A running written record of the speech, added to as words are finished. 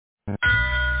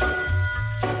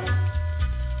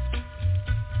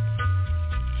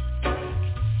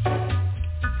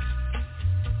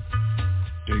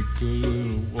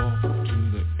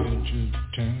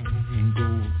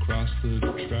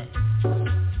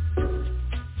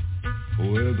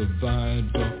the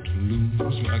viaduct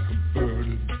looms like a bird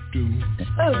of doom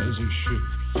as he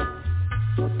shifts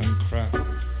and cracks.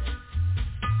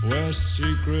 Where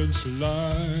secrets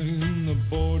lie in the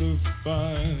border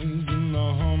fires and the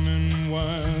humming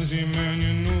wires. Yeah, man,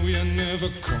 you know you're never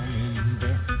coming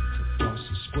back. Across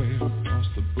the square, across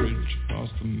the bridge, across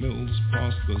the mills,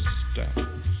 past the stacks.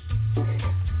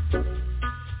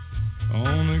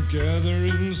 On a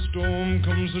gathering storm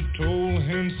comes a tall,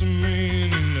 handsome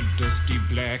man in a dusty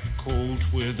black coat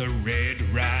with a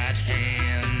red right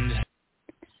hand.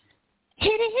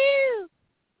 Hoo-hoo!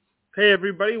 Hey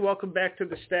everybody, welcome back to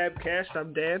the Stabcast.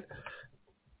 I'm Dan.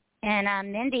 And I'm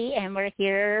Mindy, and we're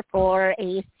here for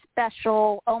a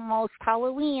special, almost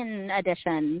Halloween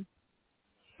edition.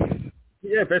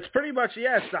 Yeah, it's pretty much,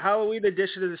 it's the Halloween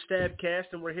edition of the Stabcast,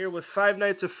 and we're here with Five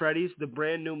Nights at Freddys, the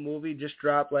brand new movie just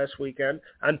dropped last weekend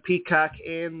on Peacock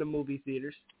and the movie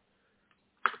theaters.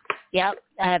 Yep,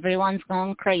 everyone's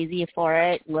going crazy for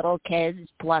it, little kids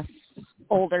plus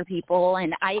older people,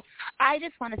 and I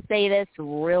just want to say this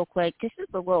real quick. This is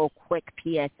a little quick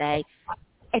PSA.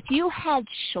 If you have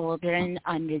children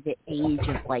under the age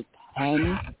of like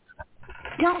 10,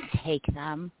 don't take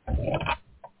them.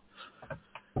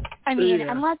 I mean,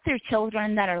 unless they're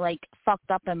children that are like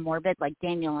fucked up and morbid like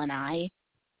Daniel and I.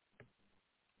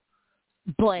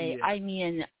 But I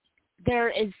mean, there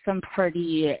is some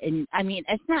pretty, and I mean,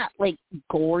 it's not like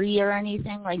gory or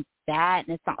anything like that,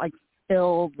 and it's not like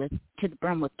filled with to the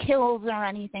brim with kills or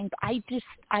anything. But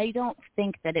I don't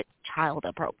think that it's child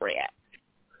appropriate.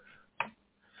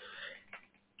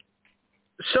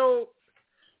 So,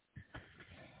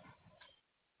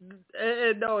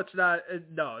 no, it's not.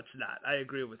 No, it's not. I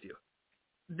agree with you.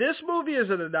 This movie is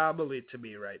an anomaly to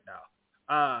me right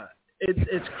now.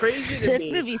 It's crazy to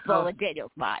me. This movie's blowing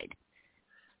Daniel's mind.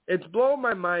 It's blowing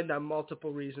my mind on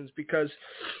multiple reasons because,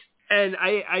 and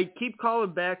I keep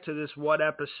calling back to this one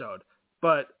episode,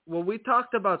 but when we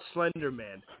talked about Slender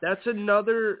Man, that's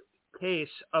another case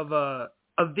of a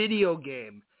video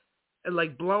game and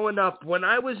like blowing up when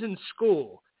I was in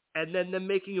school and then them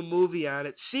making a movie on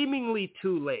it seemingly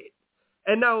too late.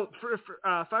 And now for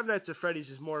Five Nights at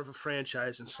Freddys is more of a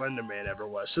franchise than Slender Man ever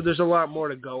was, so there's a lot more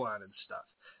to go on and stuff.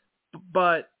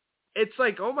 But it's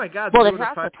like, oh my God. Well, there's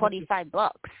also 25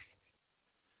 books.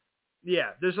 Yeah,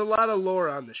 there's a lot of lore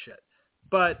on the shit.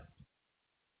 But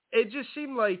it just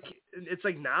seemed like, it's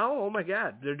like now, oh my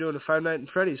God, they're doing a Five Nights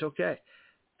at Freddys, okay.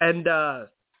 And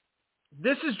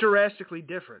this is drastically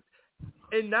different.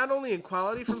 And not only in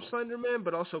quality from Slender Man,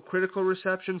 but also critical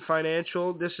reception,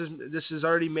 financial. This is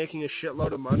already making a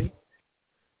shitload of money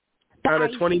on a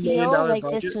 $20 million like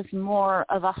budget. This was more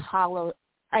of a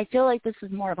I feel like this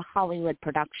is more of a Hollywood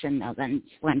production though than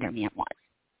Slender Man was.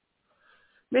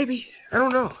 Maybe. I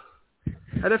don't know.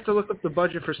 I'd have to look up the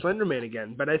budget for Slender Man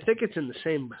again, but I think it's in the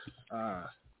same. I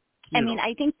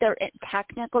think they're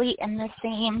technically in the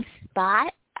same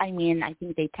spot. I mean, I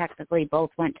think they technically both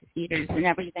went to theaters and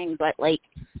everything, but like,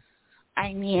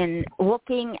 I mean,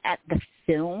 looking at the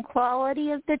film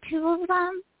quality of the two of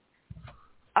them,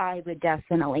 I would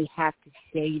definitely have to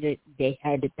say that they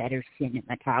had a better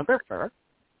cinematographer.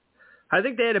 I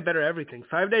think they had a better everything.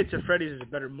 Five Nights at Freddys is a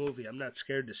better movie. I'm not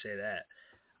scared to say that.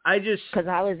 Because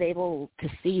I was able to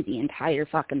see the entire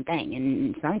fucking thing,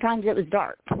 and sometimes it was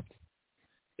dark.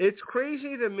 It's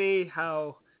crazy to me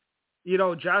how,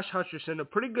 Josh Hutcherson, a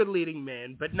pretty good leading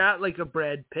man, but not like a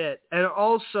Brad Pitt. And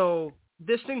also,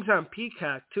 this thing's on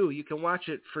Peacock, too. You can watch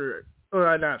it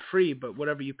or not free, but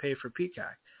whatever you pay for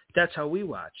Peacock. That's how we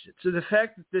watched it. So the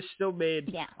fact that this still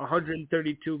made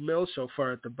 $132 million so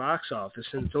far at the box office,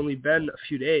 and it's only been a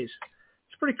few days,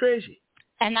 it's pretty crazy.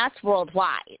 And that's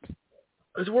worldwide.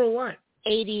 It's worldwide.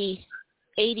 80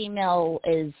 mil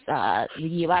is the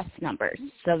U.S. numbers,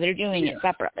 so they're doing it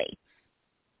separately.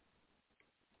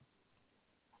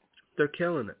 They're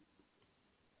killing it.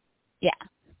 Yeah.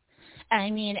 I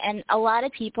mean, and a lot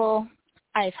of people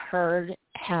I've heard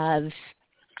have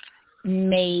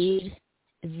made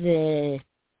the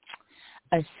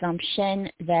assumption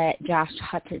that Josh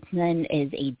Hutcherson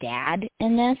is a dad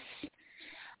in this.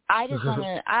 I just want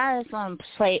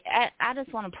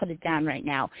to put it down right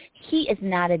now. He is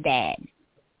not a dad.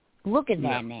 Look at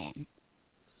that man.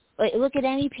 Look at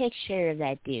any picture of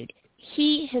that dude.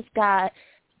 He has got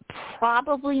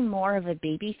probably more of a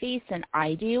baby face than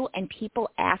I do, and people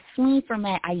ask me for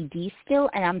my ID still,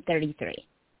 and I'm 33.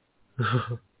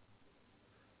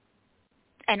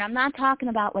 And I'm not talking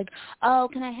about like, oh,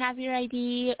 can I have your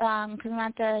ID? Because I'm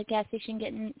at the gas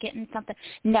station getting something.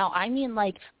 No, I mean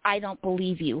like, I don't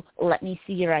believe you. Let me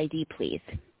see your ID, please.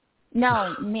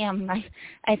 No, ma'am,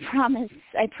 I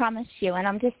promise you, and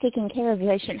I'm just taking care of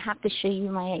you. I shouldn't have to show you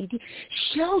my ID.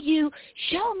 Show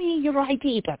me your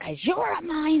ID because you're a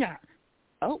minor.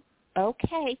 Oh,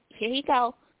 okay, here you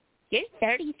go. You're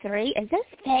 33. Is this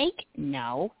fake?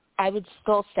 No. I would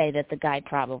still say that the guy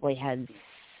probably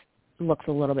looks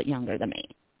a little bit younger than me.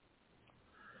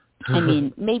 I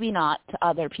mean, maybe not to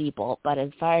other people, but as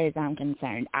far as I'm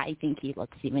concerned, I think he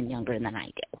looks even younger than I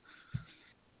do.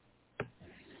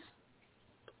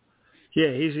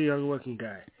 Yeah, he's a young-looking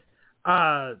guy.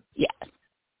 Yeah.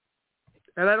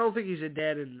 And I don't think he's a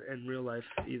dad in real life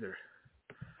either.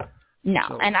 No,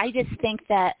 so. And I just think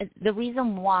that the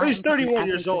reason why he's 31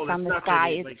 years old from this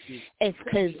guy is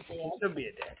because he'll be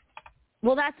a dad.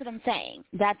 Well, that's what I'm saying.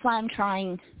 That's what I'm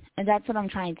trying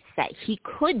to say. He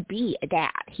could be a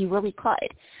dad. He really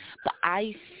could. But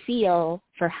I feel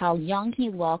for how young he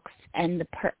looks and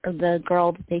the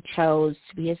girl that they chose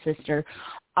to be his sister,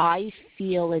 I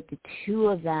feel like the two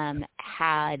of them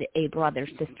had a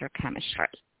brother-sister chemistry.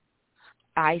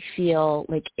 I feel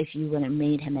like if you would have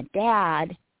made him a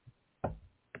dad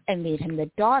and made him the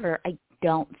daughter, I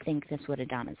don't think this would have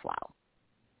done as well.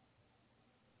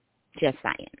 Just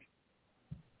saying.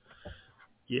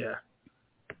 Yeah.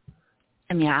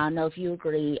 I mean, I don't know if you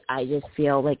agree. I just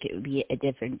feel like it would be a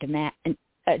different dynamic in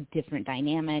a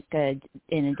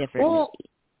different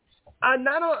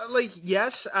movie.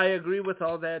 Yes, I agree with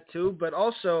all that too, but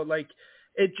also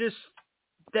it just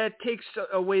that takes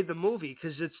away the movie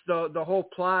because it's the whole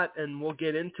plot, and we'll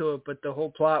get into it. But the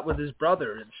whole plot with his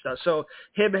brother and stuff. So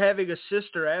him having a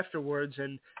sister afterwards,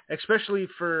 and especially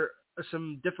for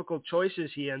some difficult choices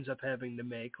he ends up having to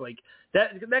make,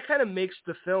 that kind of makes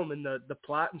the film and the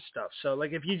plot and stuff. So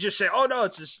if you just say, oh no,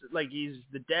 it's just he's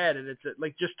the dad, and it's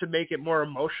just to make it more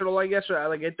emotional, I guess,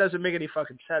 it doesn't make any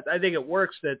fucking sense. I think it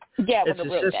works that it's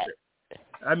his sister.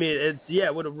 I mean,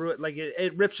 it would have ruined,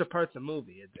 it rips apart the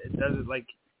movie. It doesn't,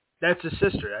 that's his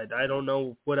sister. I don't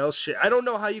know what else I don't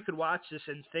know how you could watch this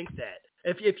and think that.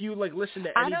 If you listen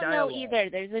to any dialogue. I don't know either.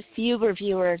 There's a few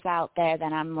reviewers out there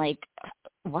that I'm like,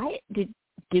 what? Did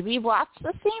we watch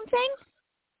the same thing?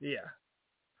 Yeah.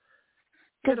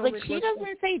 Because she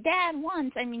doesn't say dad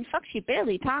once. I mean, fuck, she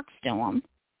barely talks to him.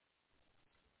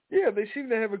 Yeah, they seem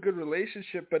to have a good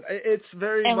relationship, but it's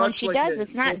very and much when she does,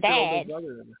 it's not dad.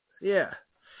 Yeah.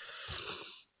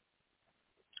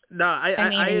 No, I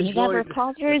mean, he never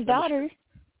calls her his daughter.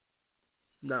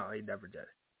 No, he never did.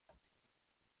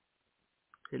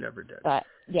 He never did. But,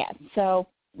 yeah, so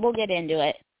we'll get into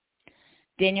it.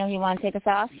 Daniel, you want to take us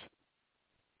off?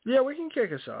 Yeah, we can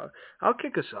kick us off. I'll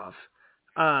kick us off.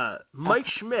 Mike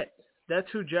Schmidt, that's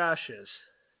who Josh is.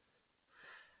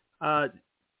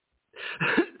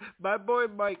 My boy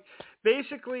Mike,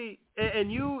 basically, and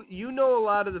you know a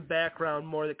lot of the background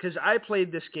more, because I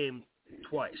played this game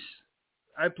twice.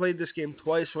 I played this game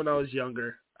twice when I was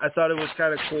younger. I thought it was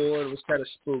kind of cool and it was kind of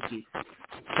spooky.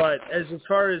 But as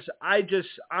far as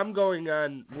I'm going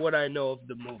on what I know of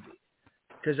the movie.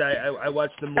 Because I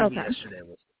watched the movie yesterday.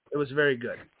 It was very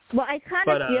good. Well, I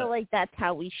kind of feel like that's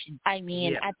how we should. I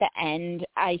mean, at the end,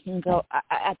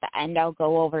 I'll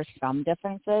go over some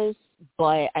differences.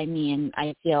 But I mean,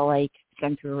 I feel like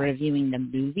since we're reviewing the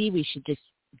movie, we should just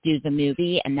do the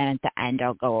movie, and then at the end,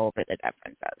 I'll go over the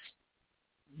differences.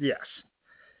 Yes.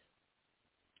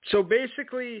 So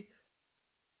basically,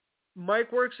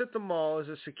 Mike works at the mall as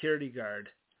a security guard.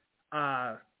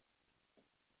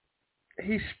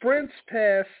 He sprints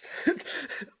past.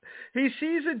 He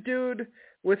sees a dude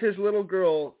with his little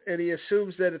girl, and he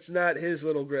assumes that it's not his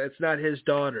little girl. It's not his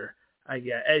daughter, I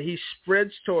guess. And he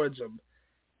sprints towards him,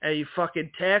 and he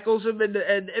fucking tackles him. And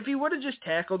if he would have just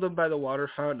tackled him by the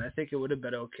water fountain, I think it would have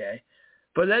been okay.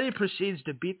 But then he proceeds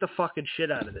to beat the fucking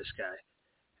shit out of this guy.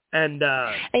 And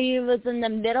he was in the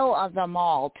middle of the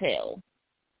mall, too.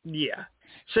 Yeah.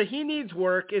 So he needs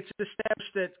work. It's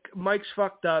established that Mike's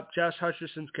fucked up. Josh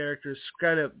Hutcherson's character is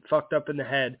kind of fucked up in the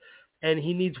head, and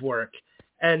he needs work.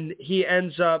 And he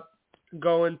ends up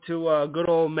going to good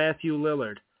old Matthew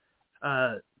Lillard,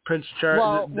 Prince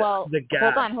Charles, the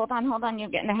guy. Hold on. You're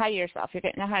getting ahead of yourself.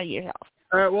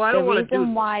 All right, well, I don't want to do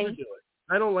it.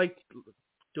 I don't like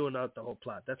doing out the whole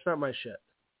plot. That's not my shit.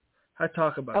 I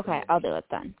talk about it. Okay, I'll do it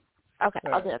then.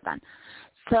 I'll do it then.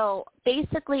 So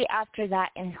basically after that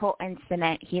whole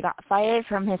incident, he got fired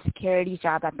from his security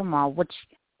job at the mall, which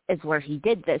is where he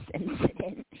did this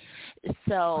incident.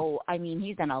 So, I mean,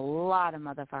 he's in a lot of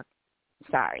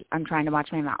sorry, I'm trying to watch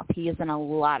my mouth. He is in a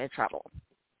lot of trouble.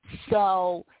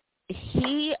 So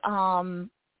he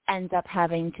ends up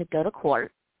having to go to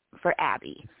court for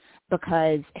Abby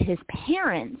because his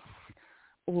parents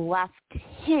left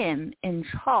him in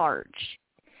charge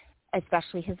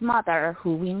especially his mother,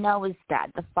 who we know is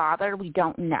dead. The father, we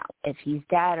don't know if he's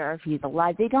dead or if he's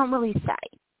alive. They don't really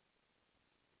say.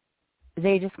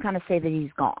 They just kind of say that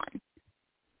he's gone.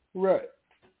 Right.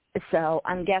 So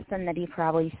I'm guessing that he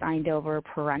probably signed over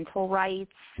parental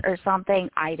rights or something.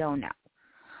 I don't know.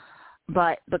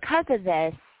 But because of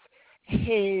this,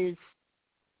 his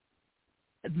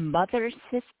mother's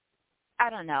sister, I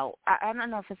don't know. I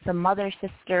don't know if it's the mother's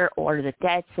sister or the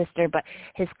dad's sister, but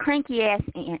his cranky-ass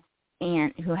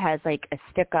aunt who has, like, a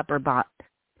stick-up her butt,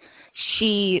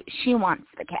 she wants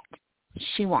the kid.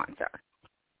 She wants her.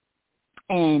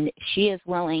 And she is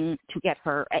willing to get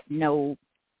her at no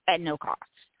cost.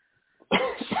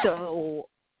 So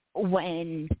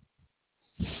when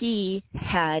he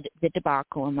had the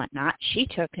debacle and whatnot, she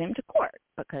took him to court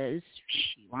because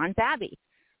she wants Abby.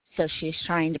 So she's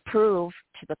trying to prove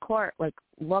to the court, like,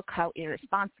 look how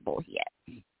irresponsible he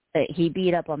is. That he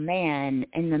beat up a man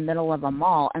in the middle of a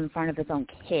mall in front of his own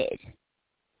kid.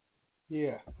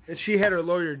 Yeah. And she had her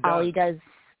lawyer, Doug. All he does,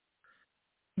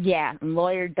 yeah,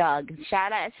 lawyer Doug.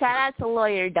 Shout out to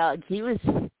lawyer Doug.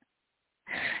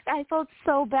 I felt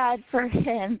so bad for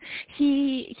him.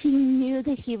 He knew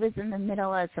that he was in the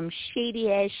middle of some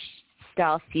shady-ass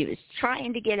stuff. He was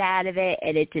trying to get out of it,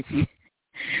 and it just...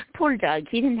 Poor Doug.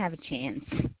 He didn't have a chance.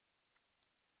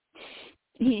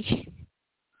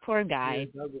 Poor guy.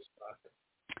 Yeah, Doug was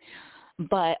fucked.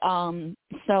 But,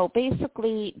 so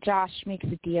basically, Josh makes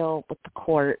a deal with the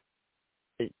court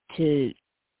to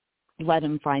let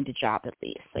him find a job at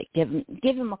least. Like,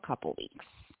 give him a couple weeks.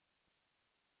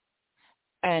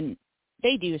 And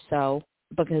they do so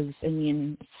because, I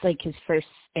mean, it's like his first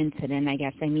incident, I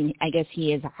guess. I mean, I guess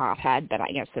he is a hothead, but I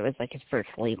guess it was like his first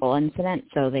legal incident.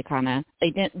 So they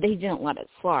didn't let it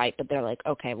slide, but they're like,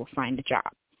 okay, we'll find a job.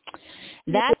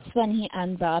 That's when he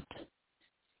ends up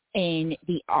in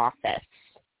the office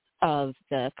of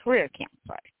the career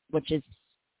counselor, which is,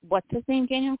 what's his name,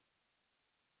 Daniel?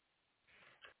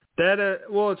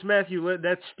 Well, it's Matthew.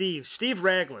 That's Steve. Steve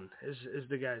Raglan is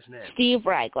the guy's name. Steve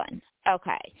Raglan.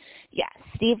 Okay. Yeah,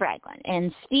 Steve Raglan.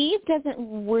 And Steve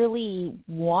doesn't really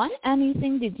want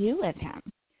anything to do with him,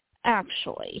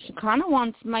 actually. He kind of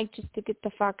wants Mike just to get the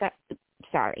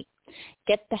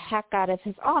heck out of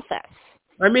his office.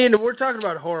 I mean, we're talking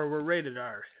about horror. We're rated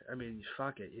R. I mean,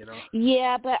 fuck it, you know.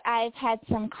 Yeah, but I've had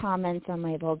some comments on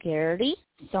my vulgarity,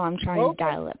 so I'm trying to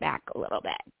dial it back a little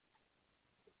bit.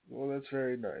 Well, that's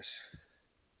very nice.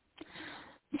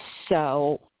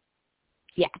 So,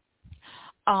 yeah.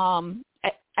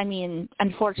 I mean,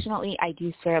 unfortunately, I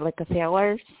do swear like a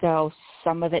sailor, so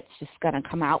some of it's just going to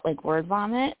come out like word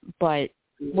vomit, but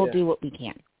we'll do what we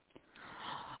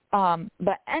can.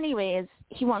 But anyways,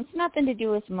 he wants nothing to do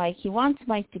with Mike. He wants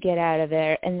Mike to get out of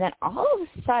there, and then all of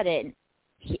a sudden,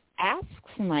 he asks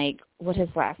Mike what his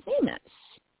last name is.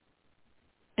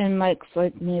 And Mike's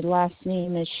like, my last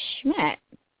name is Schmidt.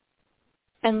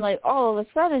 And, like, all of a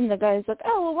sudden, the guy's like,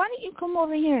 oh, well, why don't you come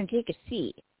over here and take a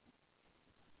seat?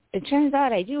 It turns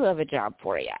out I do have a job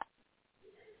for you.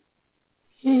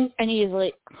 And he's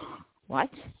like, what?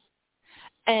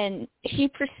 And he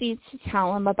proceeds to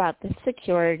tell him about the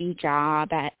security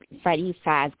job at Freddy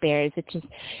Fazbear's, which is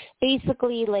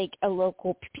basically like a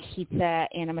local pizza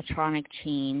animatronic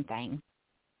chain thing.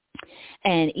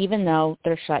 And even though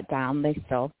they're shut down, they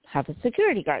still have a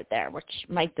security guard there, which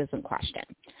Mike doesn't question.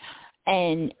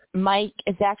 And Mike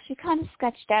is actually kind of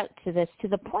sketched out to this to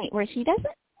the point where he doesn't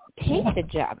take the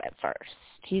job at first.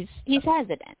 He's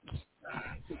hesitant.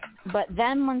 But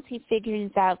then once he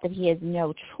figures out that he has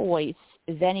no choice,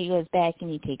 then he goes back and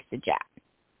he takes the job.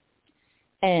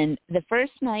 And the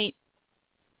first night,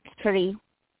 it's pretty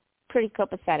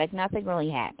copacetic. Nothing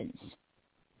really happens.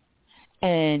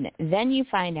 And then you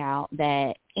find out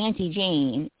that Auntie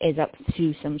Jane is up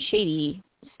to some shady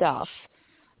stuff,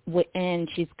 and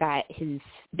she's got his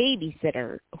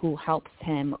babysitter who helps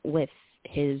him with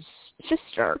his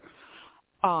sister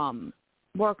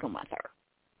working with her,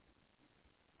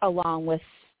 along with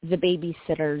the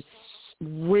babysitter's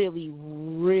really,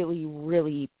 really,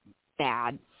 really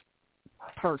bad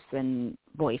person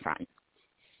boyfriend.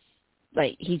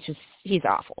 Like, he's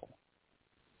awful.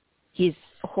 He's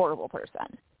a horrible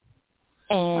person.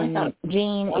 And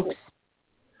Jane...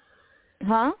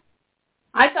 Huh?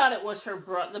 I thought it was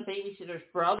the babysitter's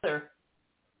brother.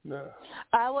 No.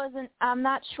 I'm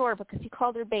not sure because he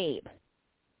called her babe.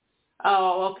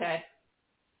 Oh, okay.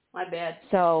 My bad.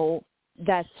 So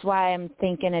that's why I'm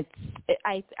thinking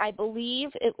I believe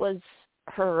it was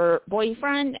her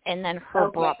boyfriend and then her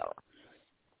brother.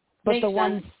 But Makes the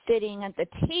one sense. sitting at the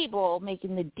table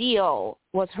making the deal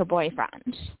was her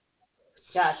boyfriend.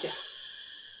 Gotcha.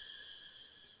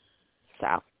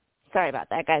 So Sorry about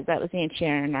that, guys. That was Aunt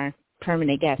Sharon, our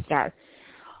permanent guest star.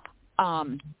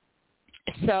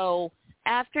 So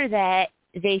after that,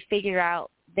 they figure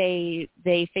out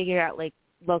like,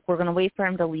 look, we're going to wait for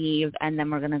him to leave, and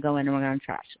then we're going to go in and we're going to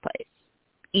trash the place.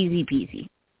 Easy peasy.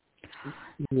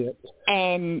 Yep.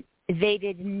 And they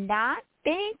did not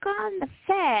bank on the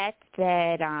fact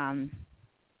that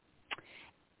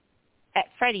at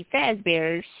Freddy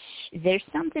Fazbear's, there's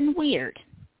something weird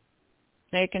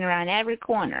lurking around every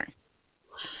corner.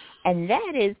 And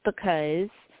that is because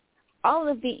all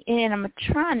of the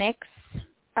animatronics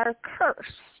are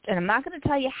cursed. And I'm not going to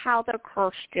tell you how they're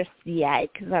cursed just yet,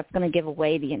 because that's going to give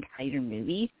away the entire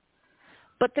movie.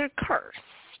 But they're cursed.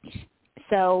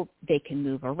 So they can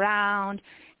move around,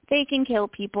 they can kill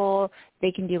people,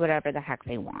 they can do whatever the heck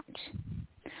they want.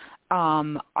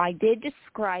 I did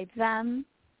describe them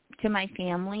to my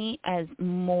family as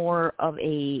more of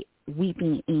a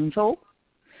weeping angel,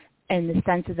 in the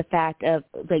sense of the fact of,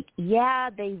 like, yeah,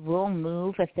 they will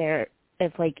move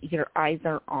if like your eyes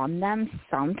are on them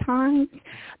sometimes,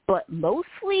 but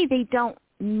mostly they don't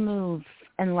move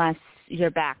unless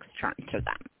your back's turned to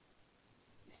them.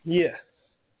 Yeah.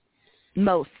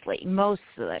 Most of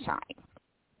the time.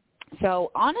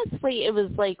 So honestly, it was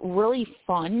like really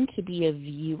fun to be a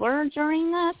viewer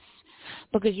during this,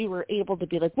 because you were able to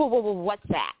be like, whoa, what's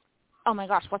that? Oh my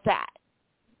gosh, what's that?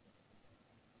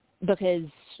 Because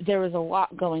there was a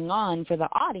lot going on for the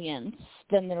audience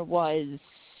than there was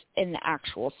in the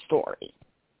actual story.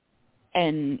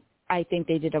 And I think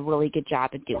they did a really good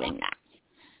job of doing that.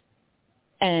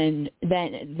 And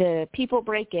then the people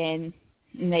break in,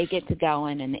 and they get to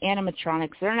going, and the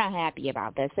animatronics, they're not happy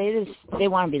about this. They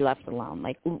want to be left alone.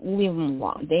 Like, leave them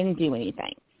alone. They didn't do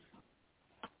anything.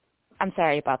 I'm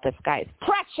sorry about this, guys.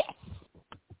 Precious!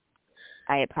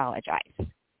 I apologize.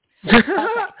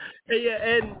 Yeah,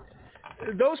 and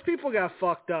those people got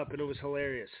fucked up, and it was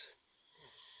hilarious.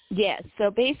 Yeah,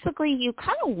 so basically you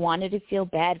kind of wanted to feel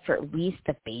bad for at least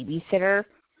the babysitter,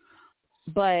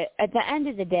 but at the end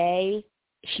of the day,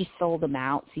 she sold them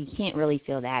out, so you can't really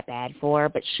feel that bad for her.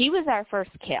 But she was our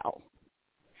first kill.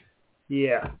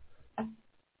 Yeah.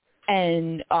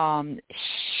 And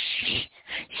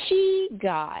she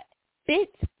got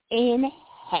bit in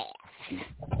half.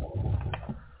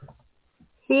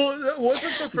 Well,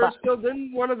 wasn't the first kill?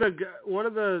 Didn't one of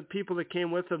the people that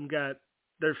came with them got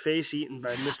their face eaten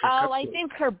by Mr. Oh, Cupcake? I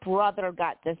think her brother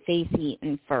got the face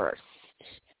eaten first.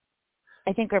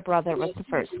 I think her brother was the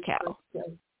first kill.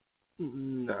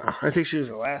 No, I think she was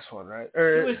the last one, right? She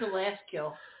was the last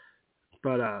kill.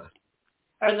 But or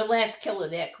the last kill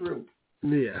of that group.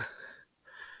 Yeah.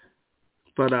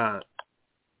 But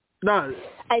no.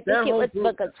 I think it was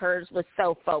because hers was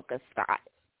so focused on.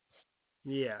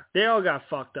 Yeah, they all got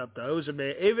fucked up though. It was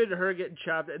amazing. Even her getting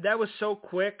chopped. That was so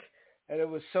quick, and it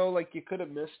was so like you could have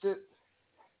missed it.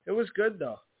 It was good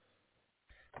though.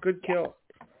 Good kill.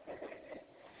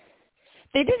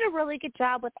 They did a really good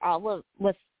job with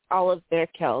all of their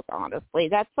kills, honestly.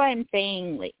 That's why I'm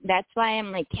saying, like, that's why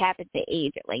I'm like capped at the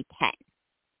age at like 10.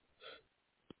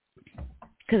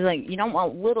 Because like you don't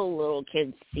want little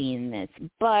kids seeing this,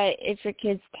 but if your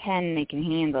kid's 10, they can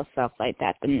handle stuff like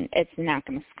that, then it's not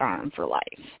going to scar them for life.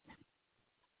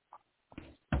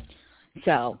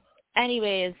 So,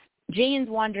 anyways, Jane's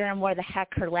wondering where the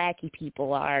heck her lackey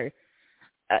people are.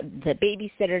 The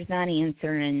babysitter's not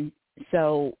answering,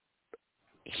 so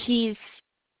he's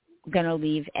going to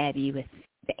leave Abby with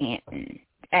the aunt, and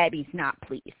Abby's not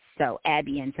pleased, so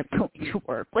Abby ends up going to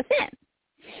work with him.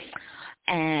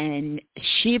 And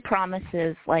she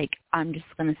promises, like, I'm just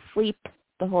going to sleep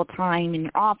the whole time in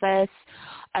your office.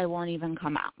 I won't even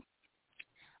come out.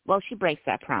 Well, she breaks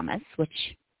that promise,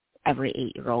 which every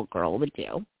 8-year-old girl would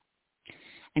do.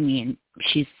 I mean,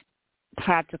 she's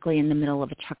practically in the middle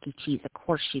of a Chuck E. Cheese. Of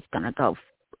course she's going to go.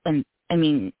 And, I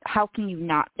mean, how can you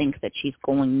not think that she's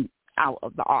going out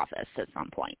of the office at some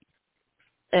point?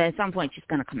 At some point, she's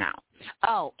going to come out.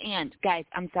 Oh, and, guys,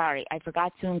 I'm sorry. I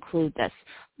forgot to include this.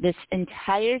 This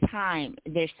entire time,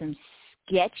 there's some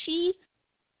sketchy,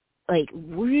 like,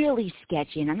 really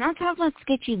sketchy, and I'm not talking about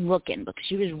sketchy looking, because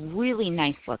she was really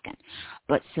nice looking,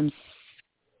 but some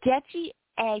sketchy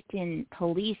acting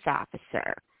police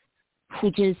officer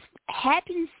who just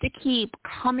happens to keep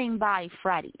coming by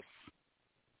Freddy's.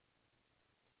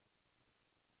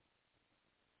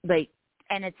 Like,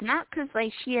 and it's not because,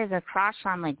 like, she has a crush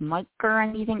on, like, Mike or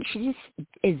anything. She just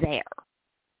is there.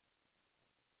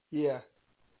 Yeah.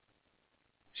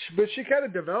 But she kind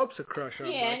of develops a crush on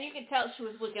Mike. Yeah, and you could tell she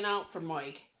was looking out for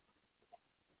Mike.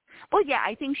 Well, yeah,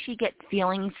 I think she gets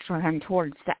feelings for him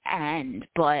towards the end,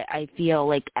 but I feel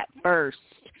like at first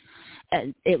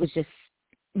it was just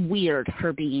weird,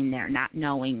 her being there, not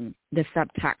knowing the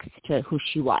subtext to who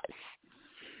she was.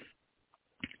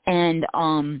 And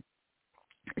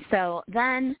so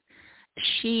then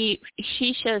she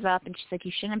shows up and she's like,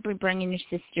 you shouldn't be bringing your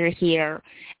sister here.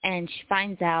 And she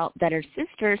finds out that her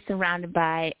sister is surrounded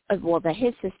by, that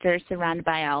his sister is surrounded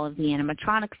by all of the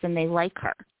animatronics, and they like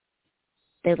her.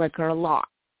 They like her a lot.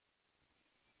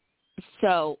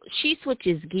 So she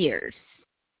switches gears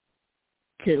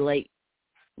to like,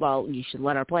 well, you should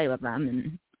let her play with them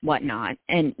and whatnot.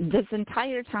 And this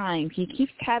entire time, he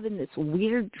keeps having this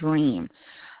weird dream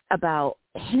about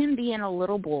him being a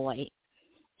little boy,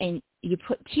 and you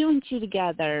put 2 and 2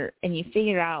 together, and you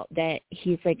figure out that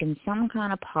he's like in some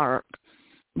kind of park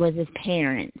with his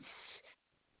parents,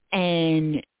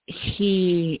 and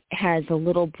he has a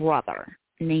little brother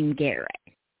named Garrett.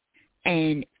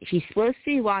 And he's supposed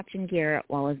to be watching Garrett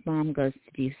while his mom goes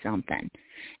to do something.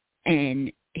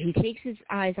 And he takes his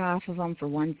eyes off of him for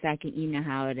 1 second. You know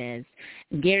how it is.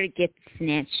 Garrett gets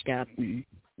snatched up and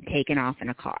taken off in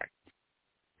a car.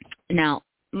 Now,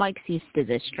 Mike's used to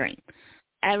this dream.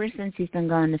 Ever since he's been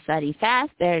going to study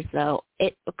fast there, so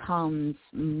it becomes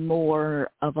more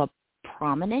of a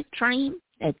prominent dream.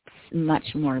 It's much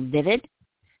more vivid.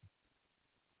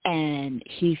 And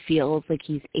he feels like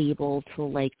he's able to,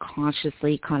 like,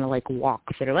 consciously kind of, like, walk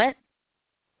through it.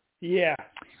 Yeah.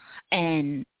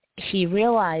 And he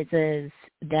realizes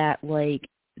that, like,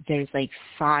 there's, like,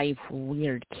 5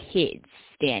 weird kids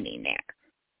standing there.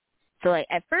 So, like,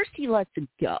 at first he lets it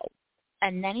go.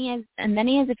 And then he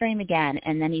has a dream again,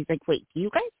 and then he's like, wait, do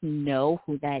you guys know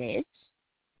who that is?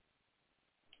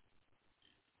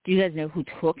 Do you guys know who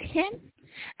took him?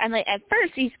 And, like, at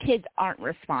first these kids aren't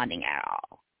responding at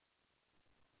all.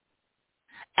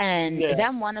 And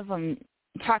then one of them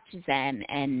touches him,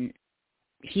 and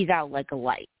he's out like a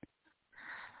light.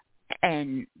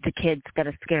 And the kid's got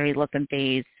a scary-looking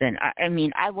face. And, I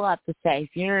mean, I will have to say, if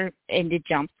you're into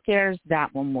jump scares,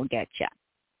 that one will get you.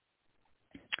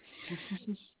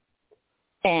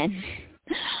 And,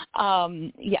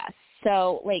 yes.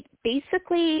 So, like,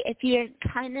 basically, if you're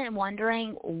kind of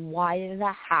wondering why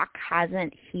the heck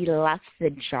hasn't he left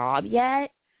the job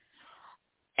yet,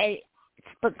 it's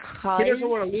because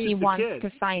he wants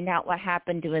to find out what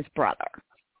happened to his brother.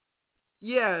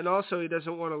 Yeah, and also he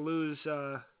doesn't want to lose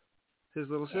his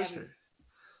little sister.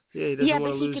 Yeah, he doesn't want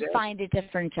to lose. Yeah, but he could find a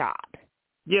different job.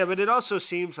 Yeah, but it also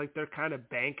seems like they're kind of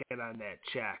banking on that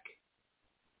check.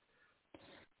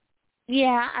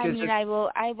 Yeah, I mean, I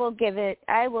will give it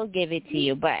to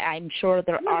you, but I'm sure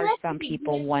there are some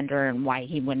people wondering why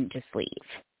he wouldn't just leave.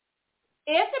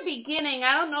 At the beginning,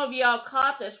 I don't know if y'all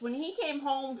caught this, when he came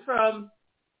home from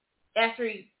after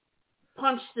he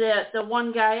punched the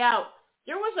one guy out,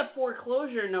 there was a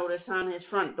foreclosure notice on his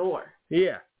front door.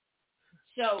 Yeah.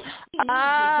 So he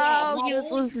was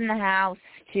losing the house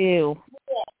too.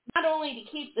 Not only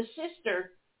to keep the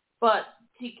sister, but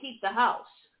to keep the house.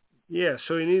 Yeah,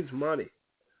 so he needs money.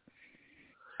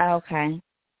 Okay.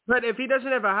 But if he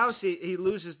doesn't have a house, he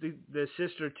loses the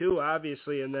sister too,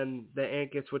 obviously, and then the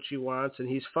aunt gets what she wants, and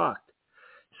he's fucked.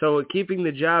 So keeping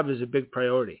the job is a big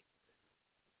priority.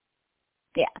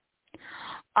 Yeah.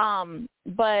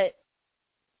 But,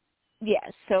 yeah,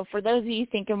 so for those of you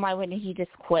thinking, why wouldn't he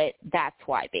just quit, that's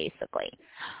why, basically.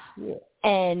 Yeah.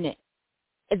 And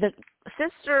the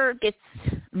sister gets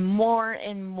more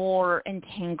and more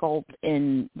entangled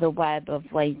in the web of,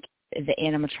 like, the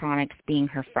animatronics being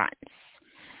her friends.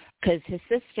 Because his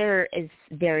sister is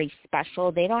very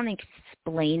special. They don't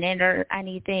explain it or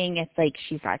anything. It's like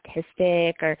she's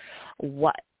autistic or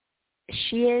what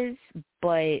she is,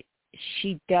 but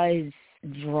she does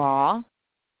draw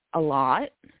a lot.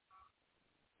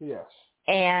 Yes.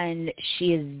 And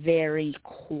she is very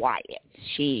quiet.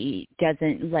 She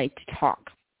doesn't like to talk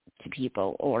to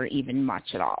people or even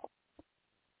much at all.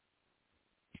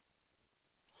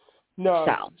 No,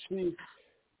 so.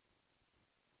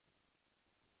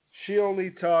 She only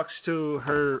talks to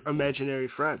her imaginary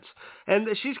friends. And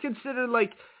she's considered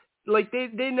like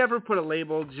they never put a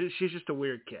label. She's just a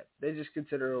weird kid. They just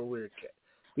consider her a weird kid.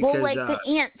 Because, well, like the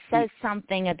aunt says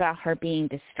something about her being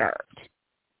disturbed.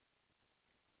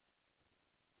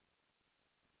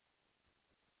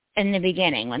 In the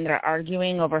beginning, when they're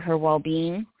arguing over her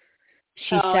well-being,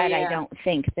 she said, I don't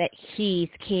think that he's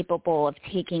capable of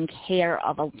taking care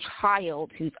of a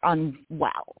child who's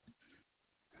unwell.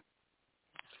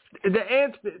 The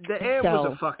aunt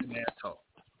was a fucking asshole.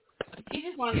 She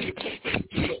just wanted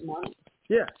to get money.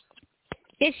 Yeah.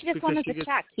 Yeah, she just wanted to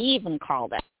check. He even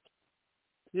called it.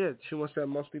 Yeah, she wants that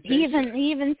monthly pay. He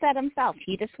even said himself,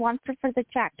 he just wants her for the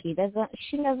check. She doesn't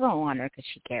want her because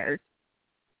she cares.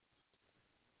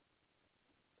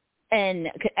 And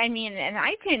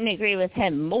I couldn't agree with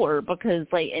him more because,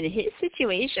 like, in his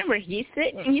situation where he's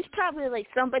sitting, he's probably like,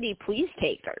 somebody please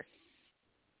take her.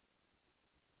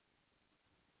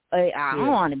 Like, I don't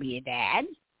want to be a dad.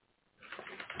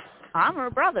 I'm her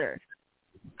brother.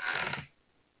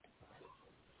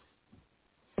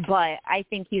 But I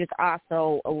think he was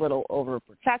also a little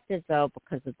overprotective, though,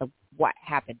 because of what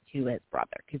happened to his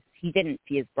brother, because he didn't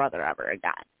see his brother ever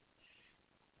again.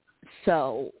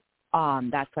 So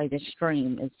that's why this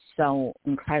dream is so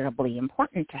incredibly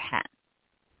important to him.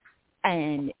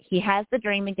 And he has the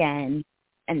dream again,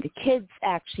 and the kids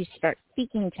actually start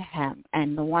speaking to him.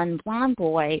 And the one blonde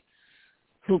boy,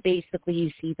 who basically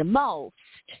you see the most,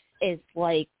 is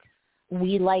like,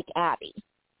 we like Abby.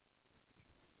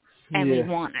 And we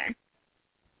want her.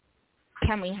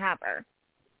 Can we have her?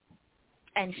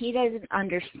 And he doesn't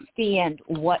understand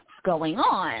what's going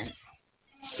on.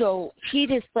 So he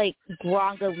just, like,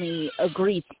 groggily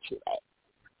agrees to it.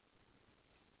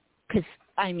 Because,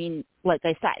 I mean, like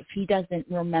I said, he doesn't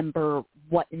remember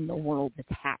what in the world is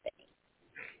happening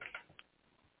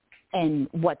and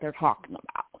what they're talking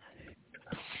about.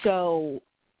 So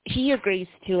he agrees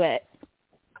to it.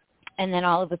 And then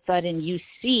all of a sudden you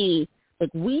see, like,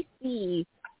 we see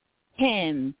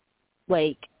him,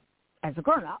 like, as a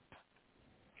grown-up,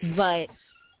 but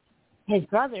his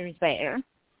brother's there,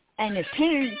 and his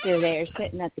parents are there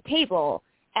sitting at the table,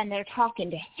 and they're talking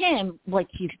to him like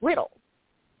he's little.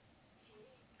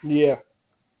 Yeah.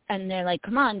 And they're like,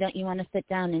 come on, don't you want to sit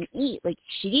down and eat? Like,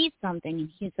 you should eat something. And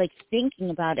he's, like,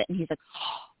 thinking about it, and he's like,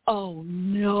 oh,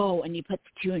 no. And he puts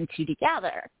two and two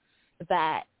together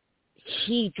that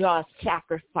he just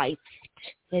sacrificed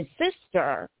his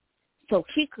sister so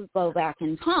he could go back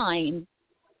in time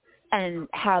and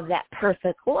have that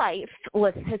perfect life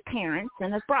with his parents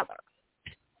and his brother.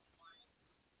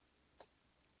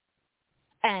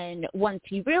 And once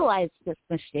he realized this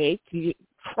mistake, he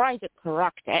tried to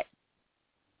correct it.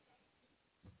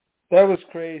 That was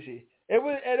crazy. It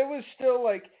was still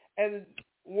like, and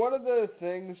one of the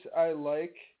things I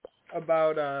like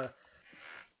about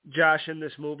Josh in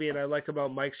this movie, and I like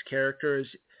about Mike's character, is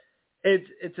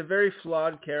it's a very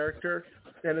flawed character,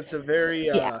 and it's a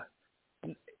very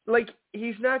like,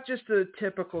 he's not just a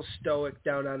typical stoic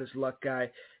down on his luck guy.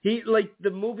 He, like,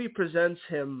 the movie presents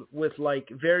him with, like,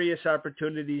 various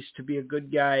opportunities to be a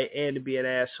good guy and to be an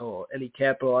asshole, and he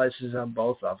capitalizes on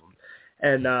both of them.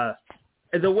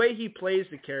 And the way he plays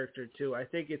the character too, I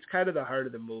think it's kind of the heart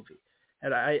of the movie.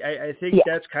 And I think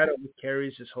that's kind of what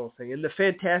carries this whole thing. And the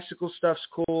fantastical stuff's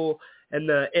cool, and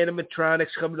the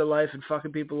animatronics coming to life and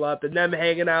fucking people up, and them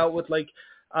hanging out with, like,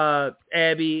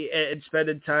 Abby and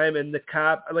spending time, and the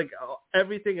cop, like,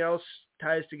 everything else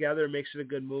ties together and makes it a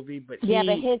good movie. But but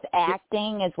his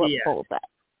acting is what pulls it.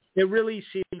 It really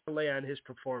seemed to lay on his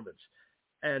performance.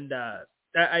 And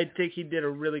I think he did a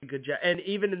really good job. And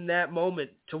even in that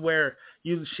moment, to where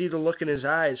you see the look in his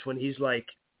eyes when he's like,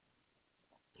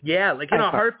 like in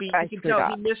a heartbeat, you can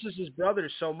tell he misses his brother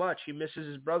so much. He misses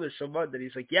his brother so much that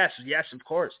he's like, yes, of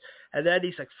course. And then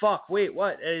he's like, fuck, wait,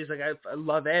 what? And he's like, I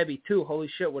love Abby too. Holy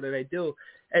shit, what did I do?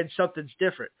 And something's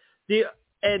different.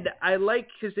 And I like,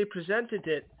 because they presented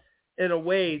it in a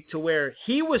way to where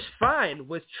he was fine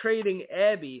with trading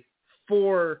Abby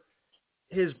for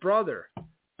his brother.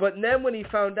 But then when he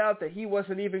found out that he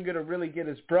wasn't even going to really get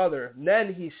his brother,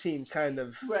 then he seemed kind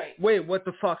of, wait, what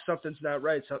the fuck? Something's not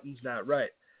right.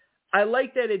 I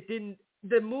like that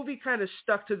the movie kind of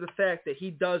stuck to the fact that he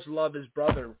does love his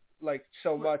brother, like,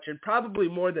 so much, and probably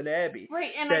more than Abby.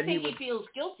 Right, and I think he feels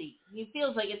guilty. He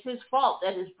feels like it's his fault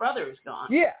that his brother is gone.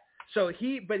 Yeah. So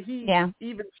he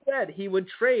even said he would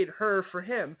trade her for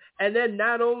him. And then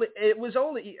it was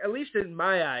only, at least in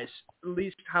my eyes, at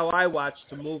least how I watched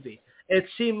the movie, it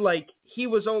seemed like he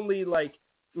was only like,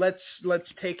 let's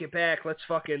take it back. Let's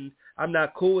fucking, I'm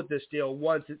not cool with this deal.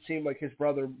 Once it seemed like his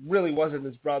brother really wasn't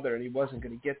his brother and he wasn't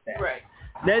going to get that. Right.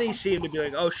 Then he seemed to be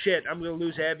like, oh shit, I'm going to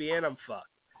lose Abby and I'm fucked.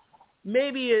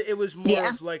 Maybe it was more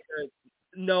of like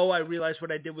no, I realized what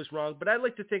I did was wrong, but I'd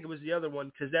like to think it was the other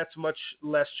one because that's much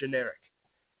less generic.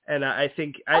 And I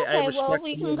think I respect. Well,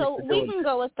 we can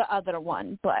go with the other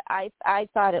one, but I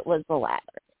thought it was the latter.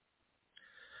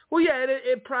 Well, yeah,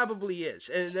 it probably is,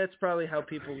 and that's probably how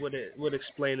people would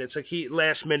explain it. It's like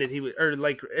last minute or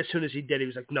like as soon as he did, he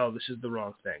was like, no, this is the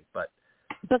wrong thing. But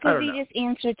because he just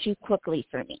answered too quickly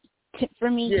for me.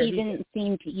 For me, he didn't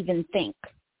seem to even think.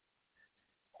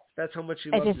 That's how much he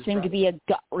loves his brother. It just seemed to be a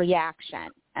gut reaction,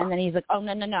 and then he's like, oh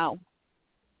no.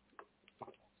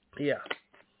 Yeah.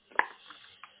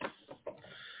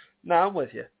 No, I'm with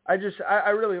you. I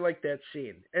really like that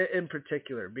scene in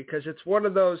particular because it's one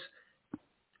of those.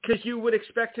 because you would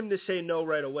expect him to say no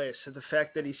right away. So the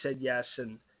fact that he said yes,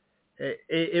 and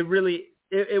it really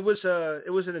was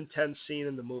an intense scene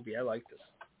in the movie. I liked it.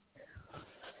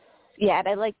 Yeah, and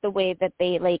I like the way that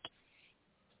they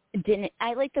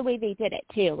I like the way they did it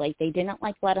too. Like they didn't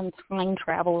let him time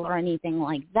travel or anything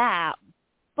like that,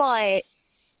 but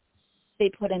they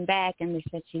put him back in the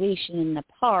situation in the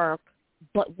park,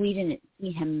 but we didn't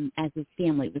see him as his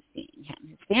family was seeing him.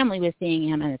 His family was seeing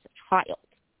him as a child.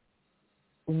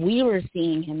 We were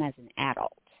seeing him as an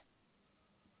adult.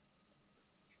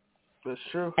 That's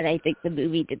true. And I think the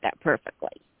movie did that perfectly.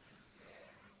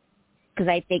 Because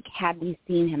I think had we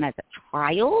seen him as a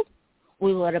child,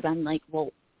 we would have been like,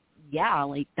 well, yeah,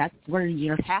 like that's where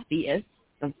you're happiest.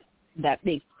 That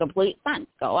makes complete sense.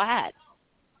 Go ahead.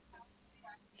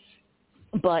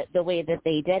 But the way that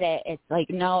they did it, it's like,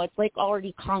 no, it's like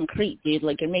already concrete, dude.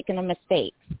 Like you're making a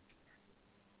mistake.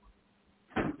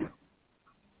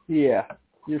 Yeah,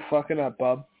 you're fucking up,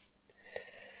 bub.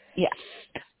 Yeah.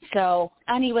 So,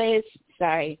 anyways,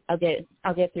 sorry, I'll get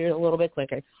through it a little bit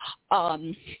quicker.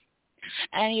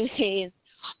 Anyways,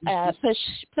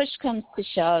 push comes to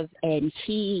shove, and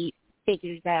he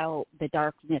figures out the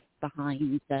darkness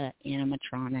behind the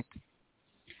animatronics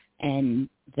and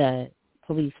the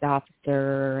police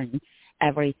officer and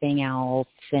everything else,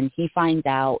 and he finds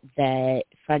out that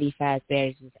Freddy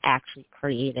Fazbear's was actually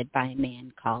created by a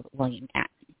man called William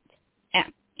Afton.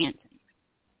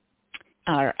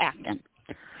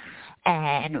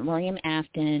 And William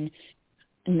Afton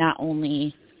not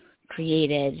only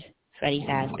created Freddy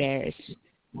Fazbear's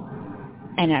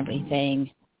and everything,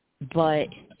 but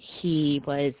he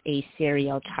was a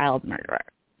serial child murderer.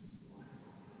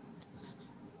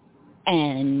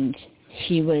 And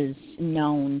he was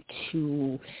known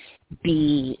to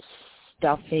be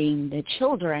stuffing the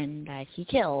children that he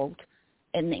killed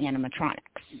in the animatronics.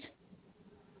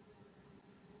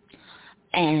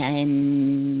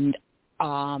 And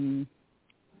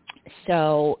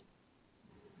so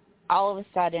all of a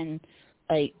sudden,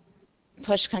 like,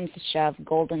 push comes to shove,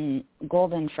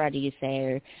 Golden Freddy's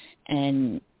there,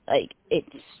 and like it's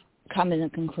come to a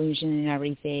conclusion and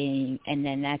everything, and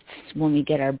then that's when we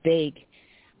get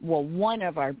one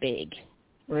of our big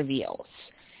reveals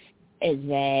is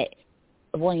that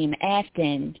William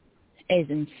Afton is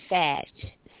in fact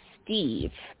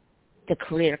Steve, the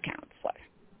career counselor.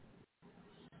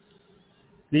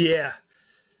 Yeah.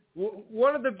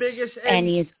 One of the biggest... And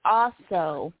he's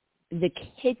also the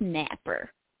kidnapper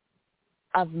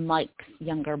of Mike's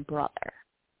younger brother,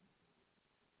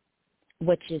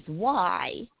 which is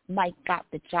why Mike got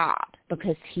the job,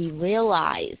 because he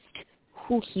realized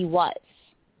who he was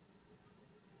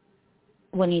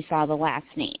when he saw the last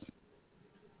name.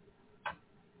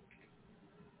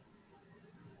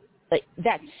 Like,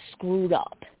 that's screwed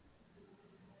up.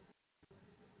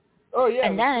 Oh, yeah.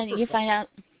 And then you find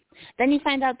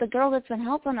out the girl that's been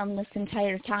helping him this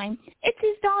entire time, it's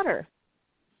his daughter.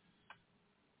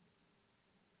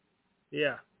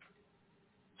 Yeah.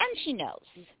 And she knows.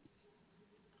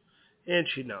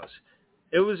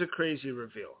 It was a crazy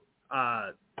reveal.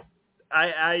 I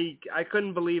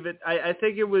couldn't believe it. I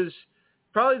think it was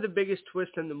probably the biggest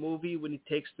twist in the movie when he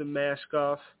takes the mask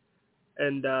off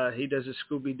and he does a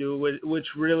Scooby-Doo, which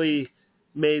really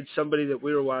made somebody that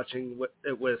we were watching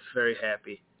it with very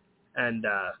happy. And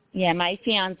yeah, my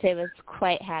fiance was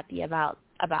quite happy about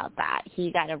that.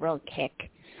 He got a real kick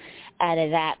out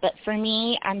of that. But for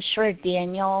me, I'm sure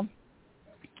Daniel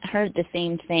heard the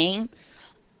same thing.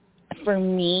 For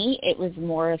me, it was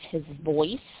more of his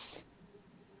voice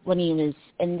when he was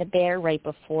in the bear right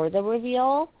before the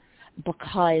reveal,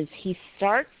 because he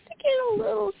starts to get a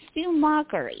little Stu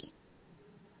mockery.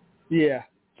 Yeah.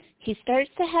 He starts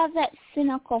to have that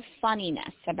cynical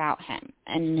funniness about him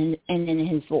and in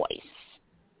his voice.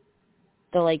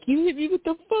 The like, you hit me with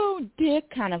the phone, dick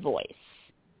kind of voice.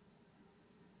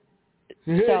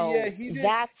 So yeah, he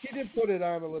did put it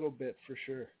on a little bit for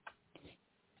sure.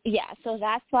 Yeah, so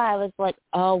that's why I was like,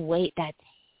 oh, wait, that's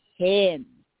him.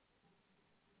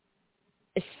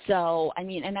 So, I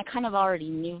mean, and I kind of already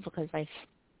knew because I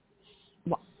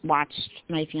watched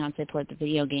my fiance play the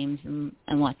video games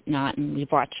and whatnot, and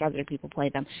we've watched other people play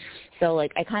them. So,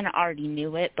 like, I kind of already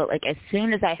knew it, but, like, as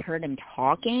soon as I heard him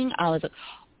talking, I was like,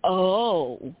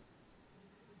 oh,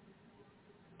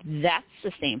 that's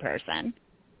the same person.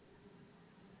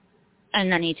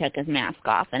 And then he took his mask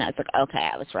off, and I was like, okay,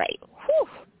 I was right. Whew.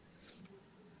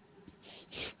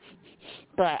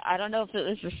 But I don't know if it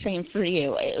was the same for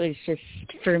you. It was just,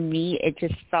 for me, it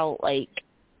just felt like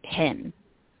him,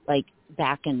 like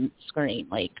back in Scream,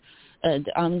 like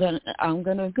I'm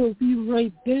gonna go be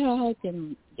right back,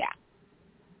 and yeah.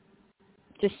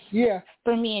 Just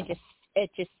for me,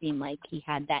 it just seemed like he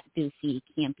had that goofy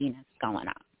campiness going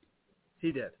on.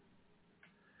 He did.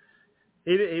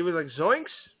 He was like,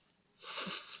 zoinks?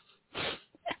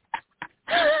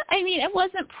 I mean, it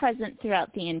wasn't present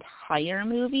throughout the entire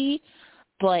movie,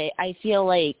 but I feel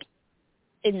like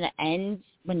in the end,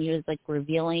 when he was like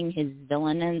revealing his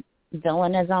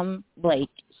villainism, like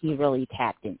he really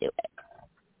tapped into it.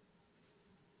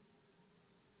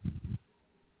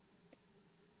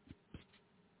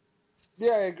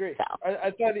 Yeah, I agree. So.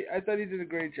 I thought he did a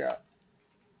great job.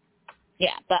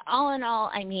 Yeah, but all in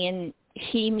all, I mean,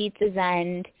 he meets his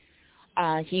end.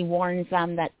 He warns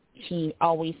them that he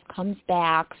always comes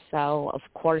back, so of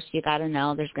course you got to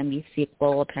know there's going to be a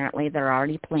sequel. Apparently they're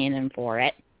already planning for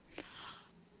it.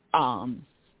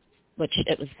 Which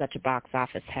it was such a box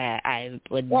office hit. I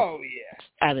would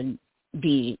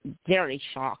be very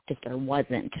shocked if there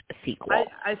wasn't a sequel.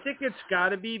 I think it's got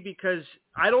to be, because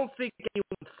I don't think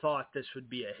anyone thought this would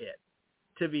be a hit,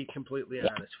 to be completely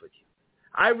honest with you.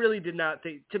 I really did not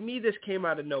think. To me, this came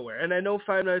out of nowhere. And I know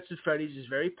Five Nights at Freddys is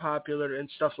very popular and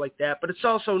stuff like that, but it's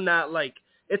also not like,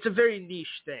 it's a very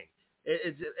niche thing.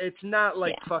 It's not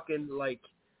like fucking like,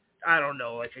 I don't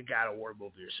know, like a God of War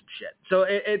movie or some shit. So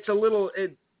it's a little,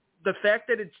 the fact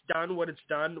that it's done what it's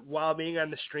done while being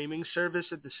on the streaming service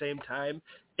at the same time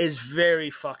is very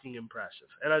fucking impressive.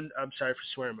 And I'm sorry for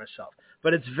swearing myself,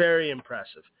 but it's very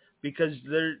impressive, because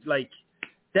they're like,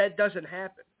 that doesn't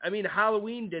happen. I mean,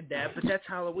 Halloween did that, but that's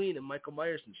Halloween and Michael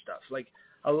Myers and stuff. Like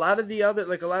a lot of the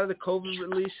COVID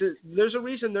releases, there's a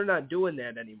reason they're not doing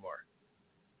that anymore.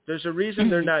 There's a reason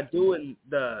they're not doing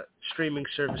the streaming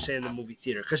service and the movie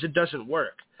theater, because it doesn't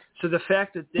work. So the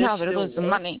fact that this but it was the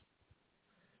money.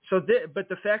 So, but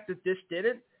the fact that this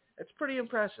didn't, it's pretty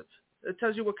impressive. It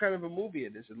tells you what kind of a movie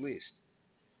it is, at least.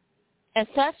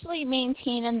 Especially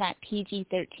maintaining that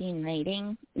PG-13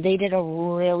 rating, they did a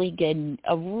really good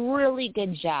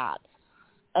job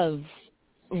of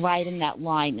riding that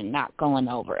line and not going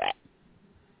over it.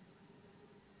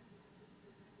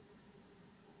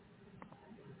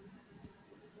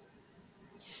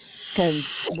 Because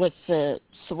with the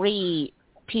 3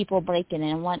 people breaking in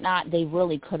and whatnot, they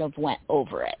really could have went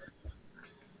over it.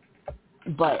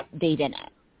 But they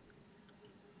didn't.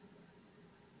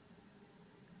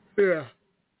 Yeah.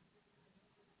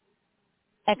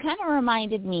 It kind of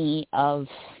reminded me of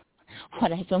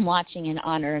what I've been watching in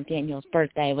honor of Daniel's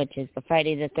birthday, which is the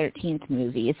Friday the 13th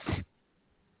movies.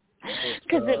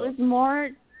 Because it was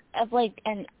more of like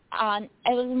an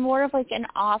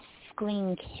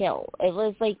off-screen kill. It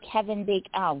was like Kevin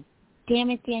Bacon. Oh, damn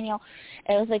it, Daniel!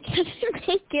 It was like Kevin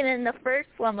Bacon in the first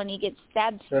one when he gets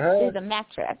stabbed through the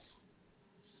mattress.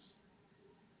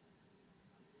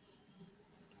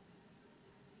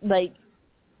 Like,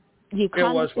 you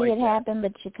kind of see it happen,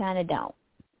 but you kind of don't.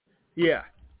 Yeah,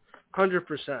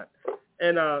 100%.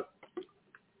 And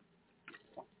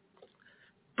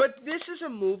but this is a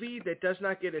movie that does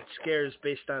not get its scares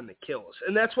based on the kills,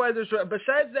 and that's why there's,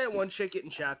 besides that one chick getting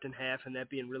chopped in half and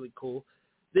that being really cool,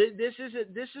 this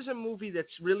is a movie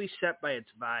that's really set by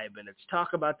its vibe, and it's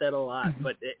talk about that a lot.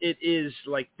 But it is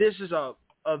like, this is a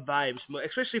vibes,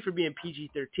 especially for being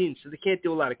PG-13, so they can't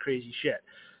do a lot of crazy shit.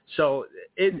 So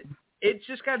it's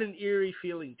just got an eerie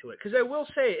feeling to it. Because I will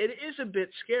say, it is a bit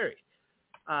scary.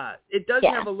 It does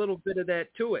have a little bit of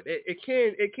that to it.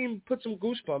 It can put some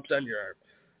goosebumps on your arm.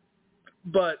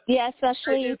 But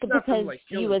especially because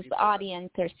you as the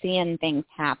audience are seeing things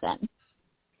happen.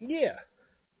 Yeah.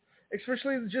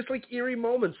 Especially just like eerie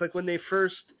moments, like when they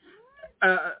first,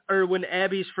 or when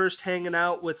Abby's first hanging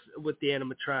out with the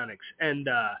animatronics and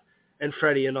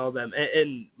Freddy and all them,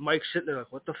 and Mike's sitting there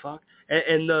like, what the fuck?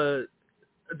 And the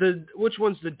which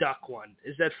one's the duck one?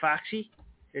 Is that Foxy?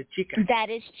 Or Chica? That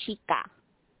is Chica.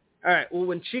 All right. Well,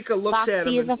 when Chica looks Foxy at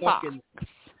him is and a fucking, fox.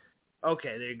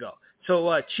 Okay, there you go.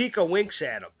 So Chica winks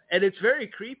at him, and it's very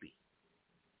creepy.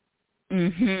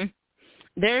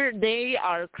 They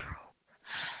are.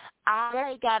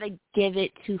 I gotta give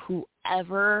it to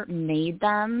whoever made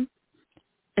them.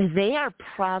 They are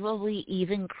probably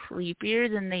even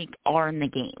creepier than they are in the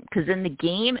game. Because in the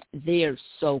game, they are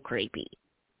so creepy.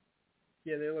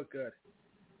 Yeah, they look good.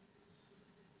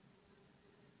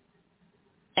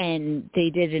 And they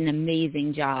did an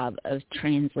amazing job of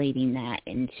translating that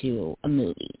into a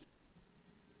movie.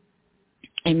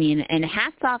 I mean, and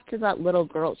hats off to that little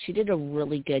girl. She did a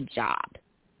really good job.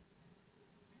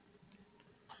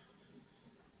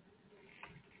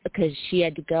 Because she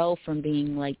had to go from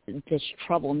being like this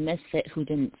troubled misfit who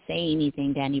didn't say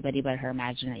anything to anybody but her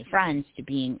imaginary friends to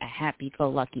being a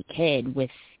happy-go-lucky kid with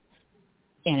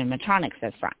animatronics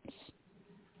as friends.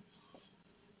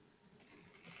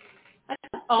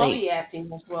 All the acting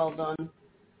was well done.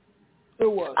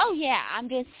 It was. Oh, yeah. I'm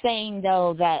just saying,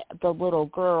 though, that the little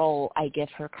girl, I give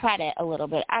her credit, a little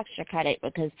bit extra credit,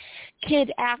 because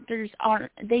kid actors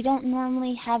they don't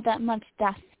normally have that much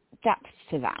depth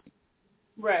to them.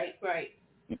 Right.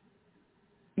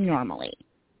 Normally.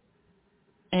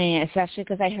 I mean, especially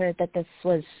because I heard that this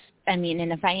was, and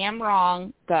if I am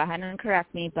wrong, go ahead and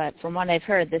correct me, but from what I've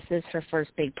heard, this is her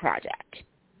first big project.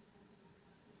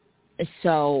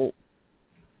 So,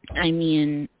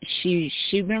 she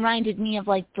reminded me of,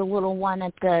 like, the little one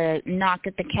at the Knock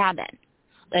at the Cabin.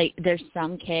 Like, there's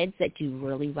some kids that do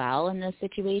really well in those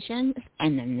situations,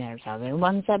 and then there's other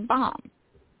ones that bomb.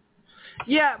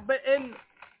 Yeah,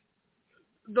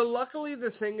 luckily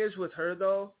the thing is with her,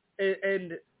 though,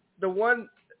 and the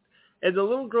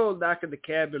little girl Knock at the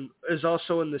Cabin is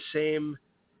also in the same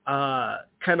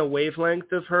kind of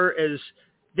wavelength of her, as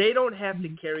they don't have to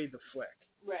carry the flick.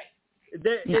 Right.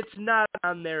 It's not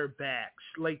on their backs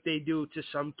like they do to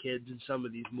some kids in some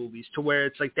of these movies, to where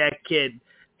it's like that kid,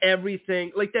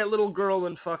 everything, like that little girl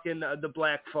in fucking The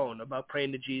Black Phone about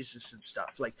praying to Jesus and stuff.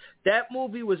 Like, that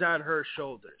movie was on her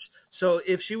shoulders. So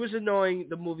if she was annoying,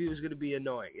 the movie was going to be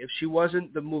annoying. If she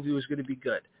wasn't, the movie was going to be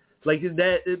good. Like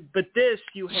that, but this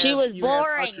you have. She was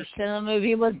boring, so the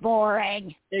movie was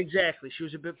boring. Exactly, she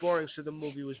was a bit boring, so the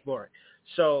movie was boring.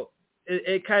 So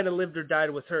it kind of lived or died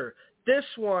with her. This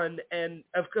one, and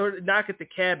of course, Knock at the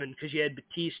Cabin, because you had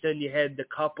Batista and you had the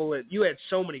couple, and you had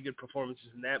so many good performances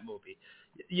in that movie.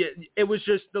 It was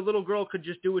just the little girl could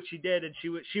just do what she did, and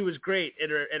she was great in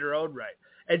her own right.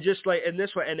 And just like in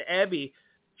this one, and Abby,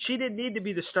 she didn't need to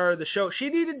be the star of the show. She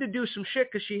needed to do some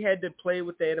shit because she had to play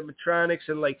with the animatronics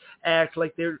and like act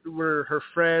like they were her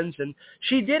friends, and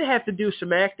she did have to do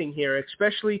some acting here,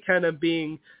 especially kind of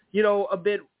being, a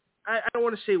bit. I don't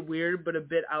want to say weird, but a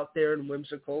bit out there and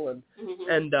whimsical,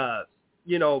 and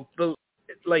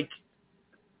like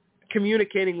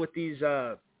communicating with these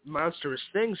monstrous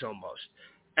things almost.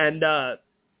 And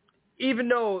even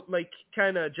though like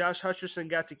kind of Josh Hutcherson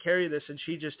got to carry this, and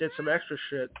she just did some extra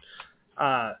shit,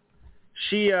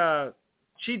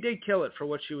 she did kill it for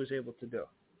what she was able to do.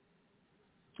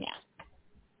 Yeah,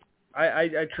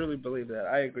 I truly believe that.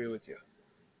 I agree with you.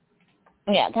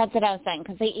 Yeah, that's what I was saying,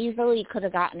 because they easily could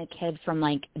have gotten a kid from,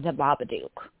 like, the Babadook.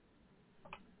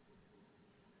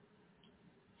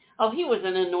 Oh, he was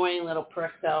an annoying little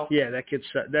prick, though. Yeah, that kid's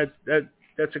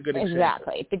that's a good example.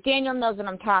 Exactly. But Daniel knows what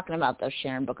I'm talking about, though,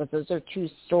 Sharon, because those are two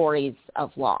stories of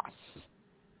loss.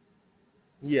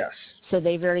 Yes. So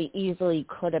they very easily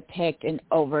could have picked an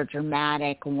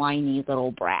over-dramatic, whiny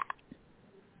little brat.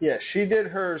 Yeah, she did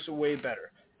hers way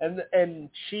better. And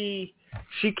she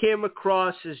came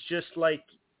across as just like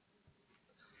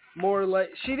more like,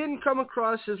 she didn't come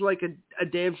across as like a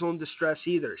damsel in distress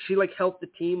either. She like helped the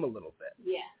team a little bit.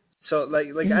 Yeah. So like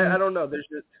I don't know. There's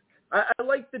just, I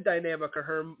like the dynamic of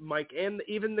her, Mike, and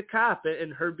even the cop,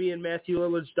 and her being Matthew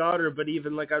Lillard's daughter, but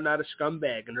even like I'm not a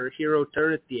scumbag, and her hero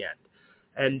turn at the end.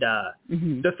 And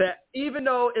the fact, even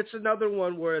though it's another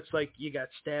one where it's like you got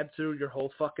stabbed through your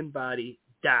whole fucking body,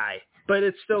 die. But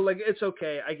it's still like, it's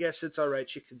okay. I guess it's all right.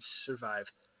 She can survive.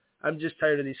 I'm just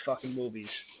tired of these fucking movies.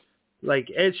 Like,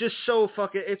 it's just so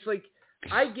fucking, it's like,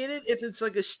 I get it if it's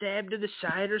like a stab to the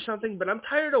side or something, but I'm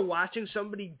tired of watching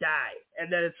somebody die.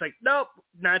 And then it's like, nope,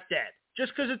 not dead.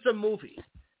 Just because it's a movie.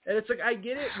 And it's like, I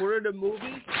get it, we're in a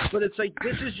movie, but it's like,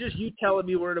 this is just you telling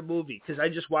me we're in a movie because I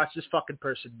just watched this fucking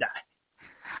person die.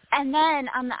 And then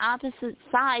on the opposite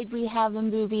side, we have a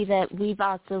movie that we've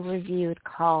also reviewed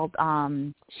called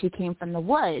She Came from the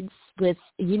Woods with,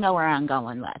 you know where I'm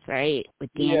going with, right? With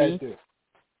Danny. Yeah, I do.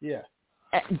 Yeah.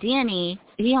 Danny,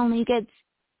 he only gets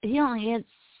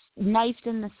knifed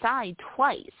in the side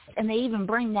twice, and they even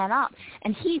bring that up.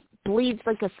 And he bleeds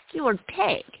like a skewered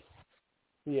pig.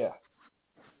 Yeah.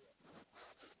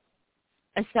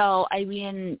 So, I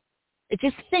mean,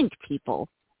 just think, people.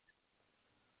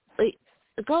 Like,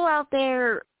 go out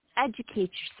there,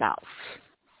 educate yourself.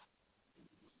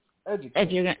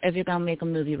 If you're gonna make a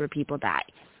movie where people die.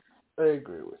 I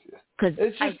agree with you. Because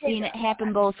I've seen it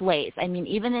happen both ways. I mean,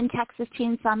 even in Texas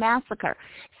Chainsaw Massacre,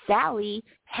 Sally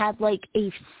had like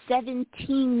a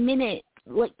 17-minute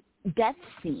like death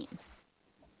scene.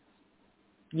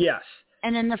 Yes.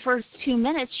 And in the first 2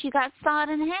 minutes, she got sawed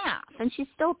in half, and she's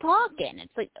still talking.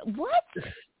 It's like, what?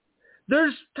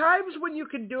 There's times when you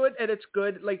can do it and it's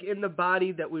good, like in The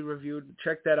Body that we reviewed.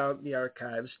 Check that out in the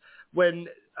archives. When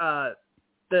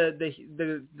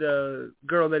the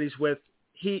girl that he's with,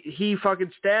 he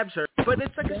fucking stabs her, but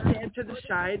it's like a stab to the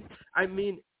side. I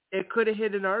mean, it could have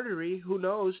hit an artery. Who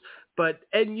knows? But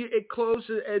it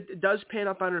closes. It does pan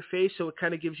up on her face, so it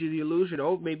kind of gives you the illusion.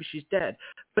 Oh, maybe she's dead.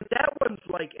 But that one's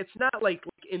like, it's not like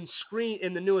in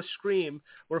the newest Scream,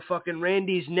 where fucking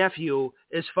Randy's nephew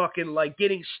is fucking like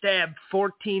getting stabbed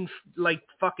 14 like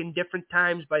fucking different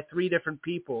times by 3 different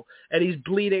people, and he's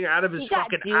bleeding out of his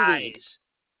fucking eyes.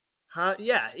 Huh?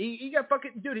 Yeah, he got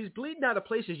fucking, dude, he's bleeding out of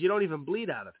places you don't even bleed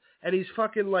out of. And he's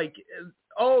fucking like,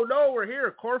 oh no, we're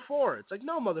here, Core 4. It's like,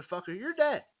 no, motherfucker, you're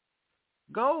dead.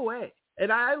 Go away.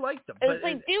 And I liked them. It's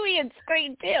like Dewey and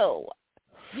Scream too.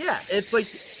 Yeah, it's like,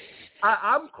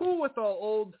 I'm cool with all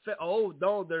old,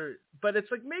 but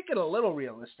it's like, make it a little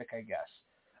realistic, I guess.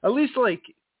 At least like,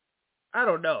 I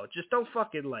don't know, just don't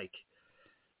fucking like,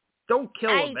 don't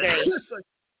kill him.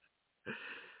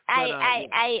 I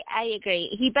agree. I agree.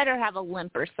 He better have a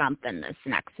limp or something this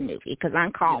next movie, because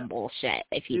I'm calling bullshit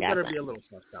if he doesn't. He better be a little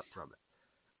fucked up from it.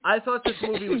 I thought this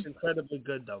movie was incredibly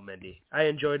good, though, Mindy. I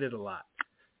enjoyed it a lot.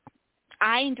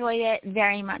 I enjoyed it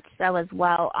very much so as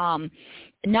well.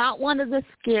 Not one of the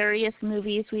scariest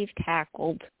movies we've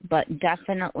tackled, but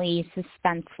definitely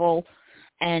suspenseful.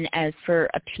 And as for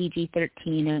a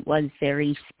PG-13, it was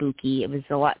very spooky. It was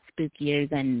a lot spookier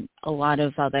than a lot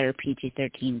of other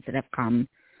PG-13s that have come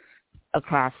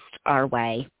across our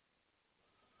way.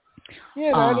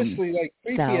 Yeah, honestly, like,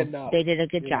 creepy so enough. They did a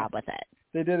good job with it.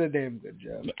 They did a damn good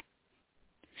job. Yeah.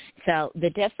 So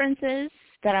the differences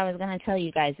that I was going to tell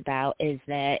you guys about is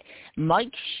that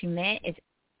Mike Schmidt is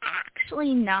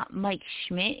actually not Mike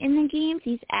Schmidt in the games.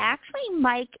 He's actually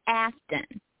Mike Afton.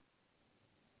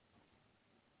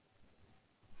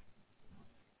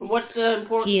 What's the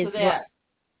importance of that?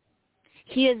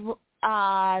 He is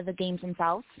the games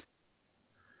themselves.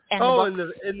 And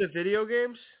in the video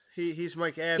games, he's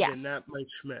Mike Afton, not Mike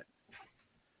Schmidt.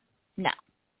 No.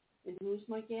 And who's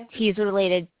Mike Afton? He's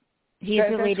related. He's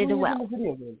related to Will. In the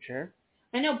video game, Cher.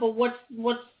 I know, but what's?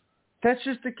 That's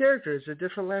just the character. It's a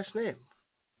different last name.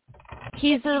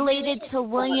 He's related to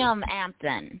William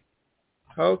Afton.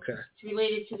 Okay. It's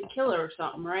related to the killer or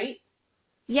something, right?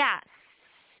 Yes.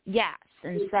 Yes.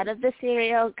 Instead of the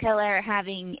serial killer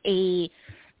having a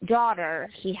daughter,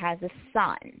 he has a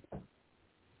son.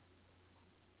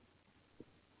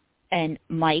 And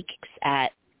Mike's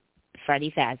at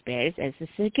Freddy Fazbear's as a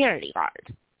security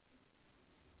guard.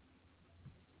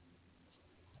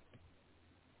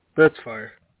 That's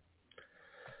fire.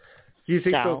 Do you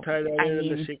think they'll tie that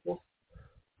in the sequel?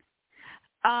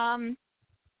 Or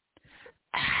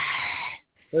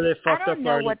they fucked up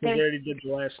already because they already did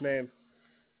the last name?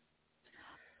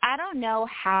 I don't know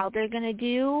how they're going to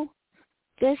do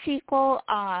the sequel.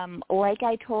 Like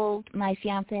I told my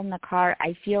fiance in the car,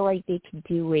 I feel like they could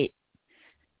do it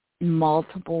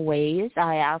multiple ways.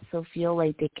 I also feel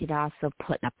like they could also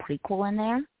put a prequel in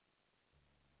there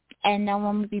and no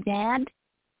one would be mad.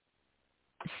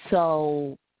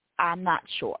 So I'm not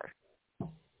sure.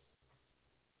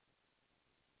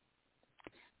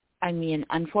 I mean,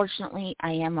 unfortunately,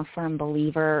 I am a firm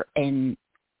believer in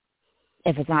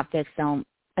if it's not fixed,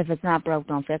 if it's not broke,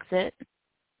 don't fix it.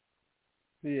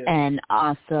 Yeah. And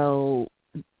also,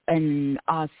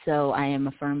 I am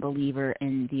a firm believer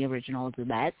in the original is the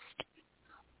best.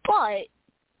 But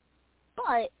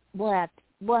we'll have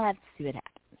to see what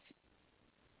happens.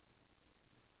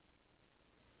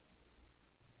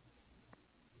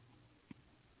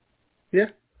 Yeah.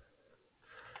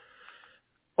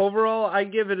 Overall, I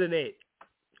give it an 8.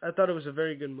 I thought it was a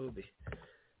very good movie.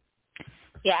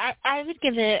 Yeah, I would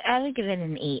give it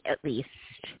an 8 at least.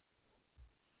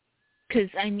 Because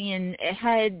I mean, it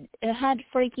had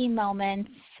freaky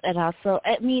moments. It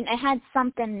had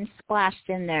something splashed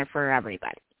in there for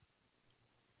everybody.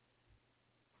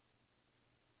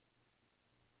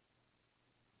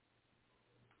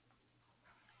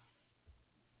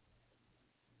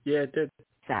 Yeah, it did.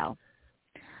 So,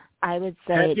 I would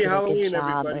say Happy it did Halloween, a good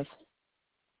job everybody.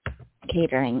 of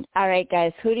catering. All right,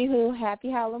 guys, hooty hoo, happy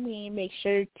Halloween. Make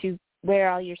sure to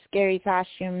wear all your scary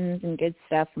costumes and good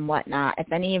stuff and whatnot.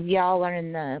 If any of y'all are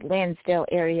in the Lansdale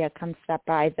area, come stop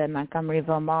by the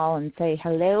Montgomeryville Mall and say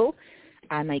hello.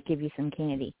 I might give you some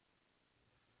candy.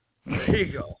 There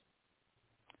you go.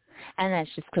 And that's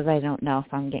just because I don't know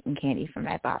if I'm getting candy from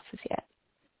my bosses yet.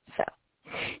 So,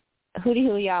 hooty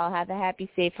hoo, y'all. Have a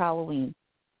happy, safe Halloween.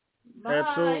 Bye.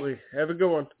 Absolutely. Have a good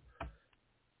one.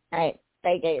 All right.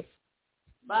 Bye, guys.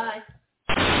 Bye.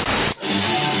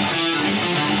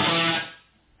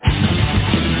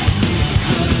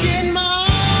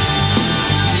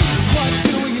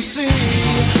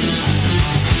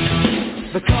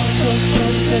 The cost of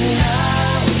something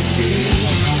I would be.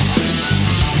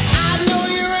 I know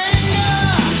your anger,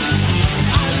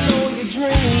 I know your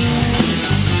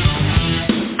dreams.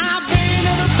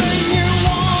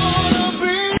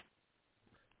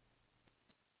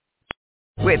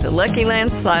 With the Lucky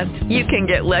Land Slots, you can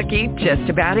get lucky just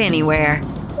about anywhere.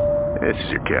 This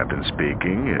is your captain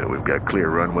speaking. We've got clear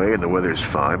runway and the weather's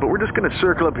fine, but we're just going to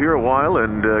circle up here a while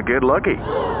and get lucky.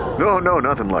 No,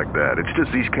 nothing like that. It's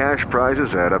just these cash prizes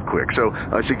add up quick. So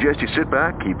I suggest you sit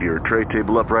back, keep your tray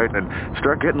table upright, and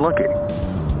start getting lucky.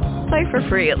 Play for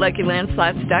free at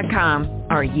LuckyLandSlots.com.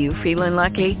 Are you feeling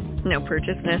lucky? No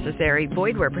purchase necessary.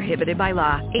 Void where prohibited by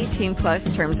law.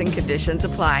 18+ terms and conditions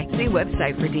apply. See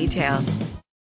website for details.